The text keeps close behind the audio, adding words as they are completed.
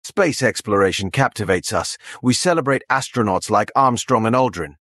Space exploration captivates us. We celebrate astronauts like Armstrong and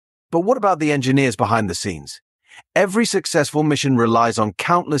Aldrin. But what about the engineers behind the scenes? Every successful mission relies on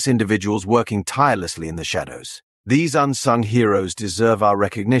countless individuals working tirelessly in the shadows. These unsung heroes deserve our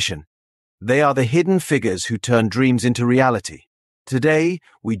recognition. They are the hidden figures who turn dreams into reality. Today,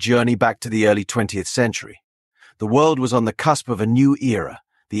 we journey back to the early 20th century. The world was on the cusp of a new era,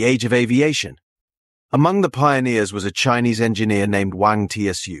 the age of aviation. Among the pioneers was a Chinese engineer named Wang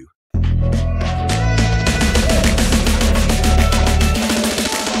Tsu.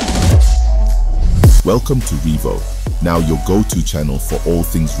 Welcome to Revo, now your go-to channel for all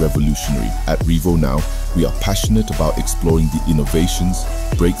things revolutionary. At Revo Now, we are passionate about exploring the innovations,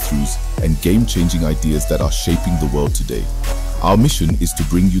 breakthroughs, and game-changing ideas that are shaping the world today. Our mission is to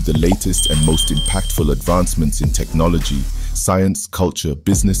bring you the latest and most impactful advancements in technology, science, culture,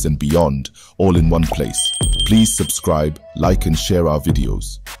 business, and beyond, all in one place. Please subscribe, like, and share our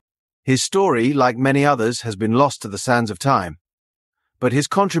videos. His story, like many others, has been lost to the sands of time. But his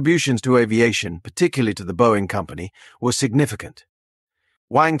contributions to aviation, particularly to the Boeing company, were significant.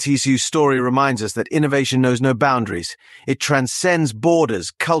 Wang Tsu's story reminds us that innovation knows no boundaries. It transcends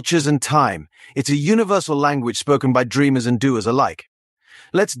borders, cultures, and time. It's a universal language spoken by dreamers and doers alike.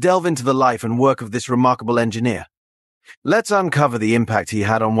 Let's delve into the life and work of this remarkable engineer. Let's uncover the impact he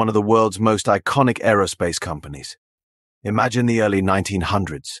had on one of the world's most iconic aerospace companies. Imagine the early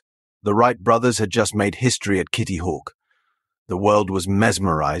 1900s. The Wright brothers had just made history at Kitty Hawk. The world was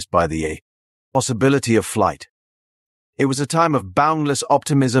mesmerized by the possibility of flight. It was a time of boundless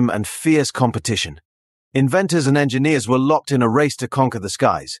optimism and fierce competition. Inventors and engineers were locked in a race to conquer the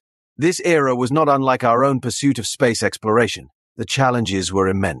skies. This era was not unlike our own pursuit of space exploration. The challenges were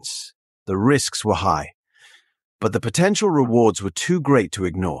immense. The risks were high. But the potential rewards were too great to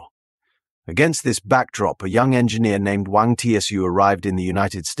ignore. Against this backdrop, a young engineer named Wang Tsu arrived in the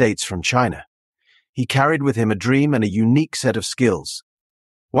United States from China. He carried with him a dream and a unique set of skills.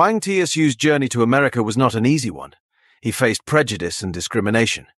 Wang Tsu's journey to America was not an easy one. He faced prejudice and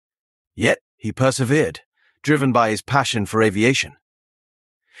discrimination. Yet, he persevered, driven by his passion for aviation.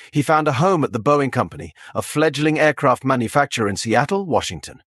 He found a home at the Boeing Company, a fledgling aircraft manufacturer in Seattle,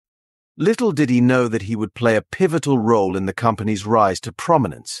 Washington. Little did he know that he would play a pivotal role in the company's rise to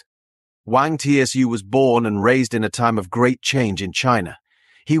prominence. Wang Tsu was born and raised in a time of great change in China.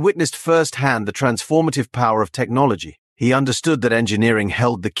 He witnessed firsthand the transformative power of technology. He understood that engineering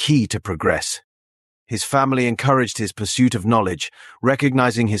held the key to progress. His family encouraged his pursuit of knowledge,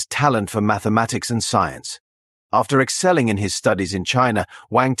 recognizing his talent for mathematics and science. After excelling in his studies in China,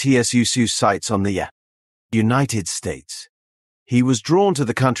 Wang Tsu's sights on the United States. He was drawn to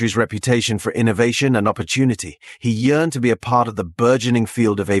the country's reputation for innovation and opportunity. He yearned to be a part of the burgeoning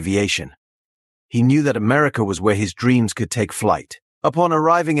field of aviation. He knew that America was where his dreams could take flight. Upon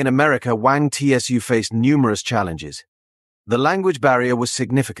arriving in America, Wang Tsu faced numerous challenges. The language barrier was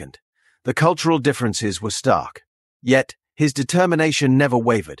significant. The cultural differences were stark. Yet, his determination never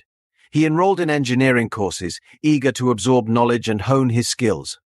wavered. He enrolled in engineering courses, eager to absorb knowledge and hone his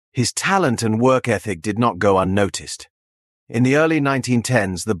skills. His talent and work ethic did not go unnoticed. In the early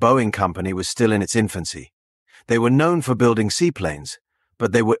 1910s, the Boeing company was still in its infancy. They were known for building seaplanes,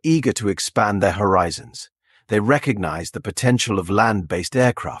 but they were eager to expand their horizons. They recognized the potential of land-based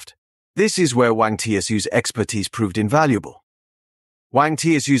aircraft. This is where Wang Tsu's expertise proved invaluable. Wang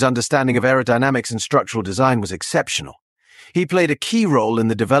Tsu's understanding of aerodynamics and structural design was exceptional. He played a key role in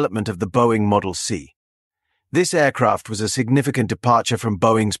the development of the Boeing Model C. This aircraft was a significant departure from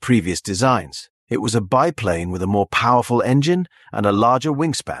Boeing's previous designs. It was a biplane with a more powerful engine and a larger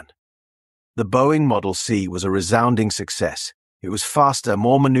wingspan. The Boeing Model C was a resounding success. It was faster,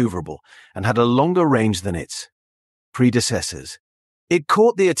 more maneuverable, and had a longer range than its predecessors. It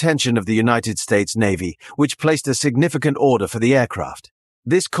caught the attention of the United States Navy, which placed a significant order for the aircraft.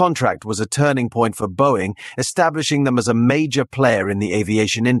 This contract was a turning point for Boeing, establishing them as a major player in the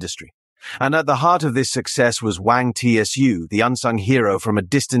aviation industry. And at the heart of this success was Wang Tsu, the unsung hero from a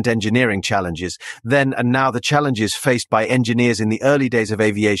distant engineering challenges. Then and now the challenges faced by engineers in the early days of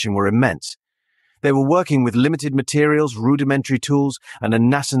aviation were immense. They were working with limited materials, rudimentary tools, and a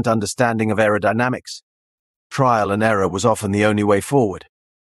nascent understanding of aerodynamics. Trial and error was often the only way forward.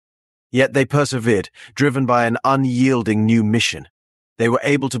 Yet they persevered, driven by an unyielding new mission. They were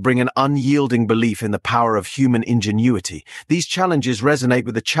able to bring an unyielding belief in the power of human ingenuity. These challenges resonate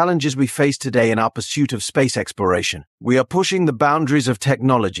with the challenges we face today in our pursuit of space exploration. We are pushing the boundaries of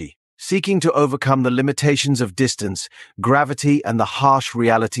technology, seeking to overcome the limitations of distance, gravity, and the harsh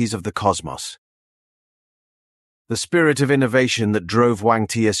realities of the cosmos. The spirit of innovation that drove Wang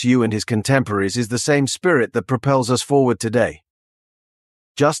Tsu and his contemporaries is the same spirit that propels us forward today.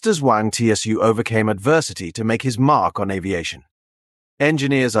 just as Wang Tsu overcame adversity to make his mark on aviation.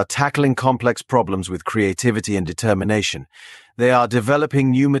 Engineers are tackling complex problems with creativity and determination. They are developing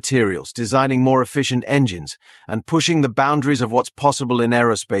new materials, designing more efficient engines, and pushing the boundaries of what's possible in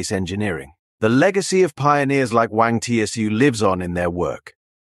aerospace engineering. The legacy of pioneers like Wang Tsu lives on in their work.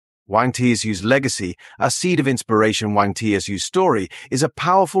 Wang Tsu's legacy, a seed of inspiration. Wang Tsu's story is a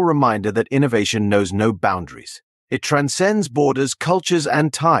powerful reminder that innovation knows no boundaries. It transcends borders, cultures,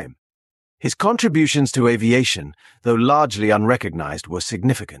 and time. His contributions to aviation, though largely unrecognized, were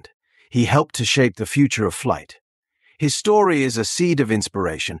significant. He helped to shape the future of flight. His story is a seed of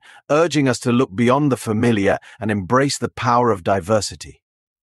inspiration, urging us to look beyond the familiar and embrace the power of diversity.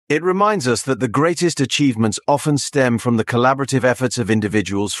 It reminds us that the greatest achievements often stem from the collaborative efforts of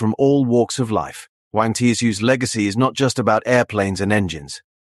individuals from all walks of life. Wang Tsu's legacy is not just about airplanes and engines.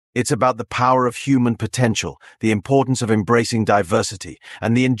 It's about the power of human potential, the importance of embracing diversity,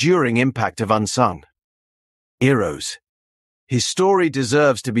 and the enduring impact of unsung heroes. His story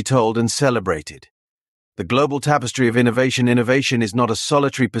deserves to be told and celebrated. The global tapestry of innovation is not a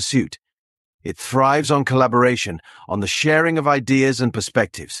solitary pursuit. It thrives on collaboration, on the sharing of ideas and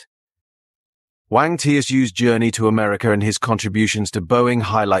perspectives. Wang Tsu's journey to America and his contributions to Boeing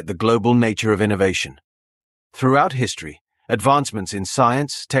highlight the global nature of innovation. Throughout history, advancements in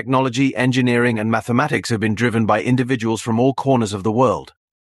science, technology, engineering, and mathematics have been driven by individuals from all corners of the world.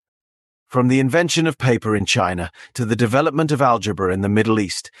 From the invention of paper in China to the development of algebra in the Middle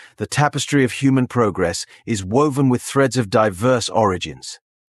East, the tapestry of human progress is woven with threads of diverse origins.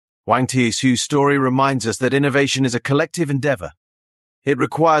 Wang Tsu's story reminds us that innovation is a collective endeavor. It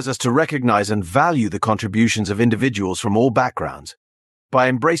requires us to recognize and value the contributions of individuals from all backgrounds. By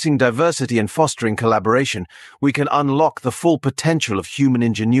embracing diversity and fostering collaboration, we can unlock the full potential of human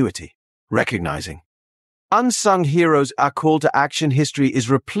ingenuity. Recognizing unsung heroes, our call to action. History is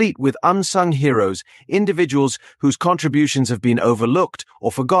replete with unsung heroes, individuals whose contributions have been overlooked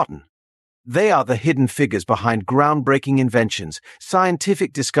or forgotten. They are the hidden figures behind groundbreaking inventions,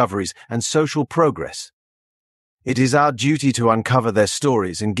 scientific discoveries, and social progress. It is our duty to uncover their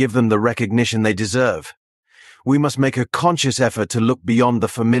stories and give them the recognition they deserve. We must make a conscious effort to look beyond the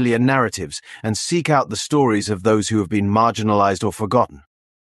familiar narratives and seek out the stories of those who have been marginalized or forgotten.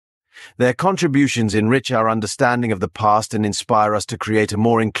 Their contributions enrich our understanding of the past and inspire us to create a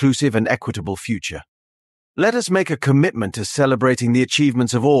more inclusive and equitable future. Let us make a commitment to celebrating the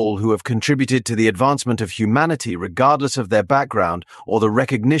achievements of all who have contributed to the advancement of humanity, regardless of their background or the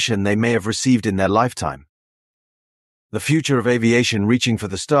recognition they may have received in their lifetime. The future of aviation reaching for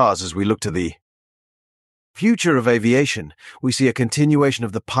the stars. As we look to the future of aviation, we see a continuation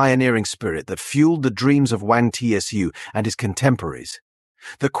of the pioneering spirit that fueled the dreams of Wang Tsu and his contemporaries.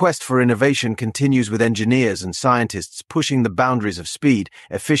 The quest for innovation continues with engineers and scientists pushing the boundaries of speed,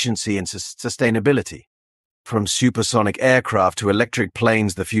 efficiency, and sustainability. From supersonic aircraft to electric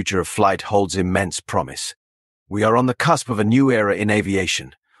planes, the future of flight holds immense promise. We are on the cusp of a new era in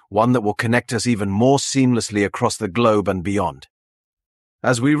aviation, one that will connect us even more seamlessly across the globe and beyond.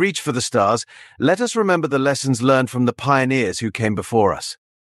 As we reach for the stars, let us remember the lessons learned from the pioneers who came before us.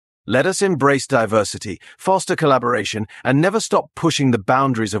 Let us embrace diversity, foster collaboration, and never stop pushing the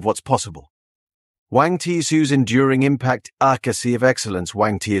boundaries of what's possible. Wang Tsu's enduring impact, legacy of excellence.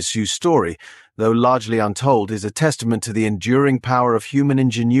 Wang Tsu's story, though largely untold, is a testament to the enduring power of human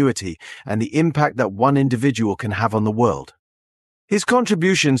ingenuity and the impact that one individual can have on the world. His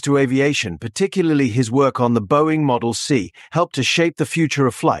contributions to aviation, particularly his work on the Boeing Model C, helped to shape the future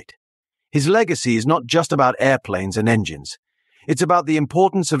of flight. His legacy is not just about airplanes and engines. It's about the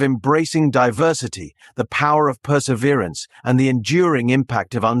importance of embracing diversity, the power of perseverance, and the enduring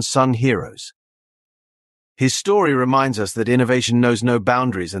impact of unsung heroes. His story reminds us that innovation knows no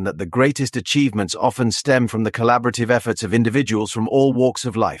boundaries and that the greatest achievements often stem from the collaborative efforts of individuals from all walks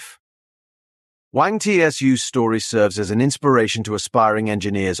of life. Wang Tsu's story serves as an inspiration to aspiring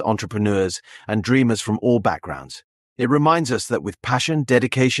engineers, entrepreneurs, and dreamers from all backgrounds. It reminds us that with passion,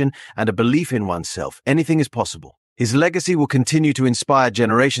 dedication, and a belief in oneself, anything is possible. His legacy will continue to inspire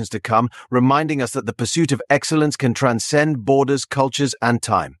generations to come, reminding us that the pursuit of excellence can transcend borders, cultures, and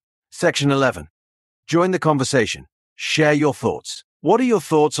time. Section 11. Join the conversation. Share your thoughts. What are your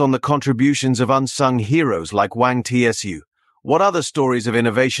thoughts on the contributions of unsung heroes like Wang Tsu? What other stories of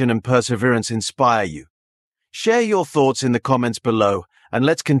innovation and perseverance inspire you? Share your thoughts in the comments below, and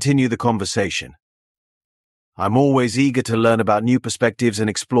let's continue the conversation. I'm always eager to learn about new perspectives and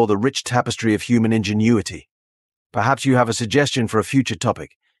explore the rich tapestry of human ingenuity. Perhaps you have a suggestion for a future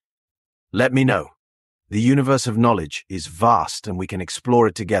topic. Let me know. The universe of knowledge is vast and we can explore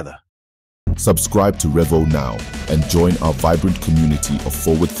it together. Subscribe to Revo now and join our vibrant community of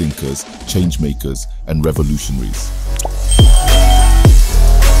forward thinkers, change makers, and revolutionaries.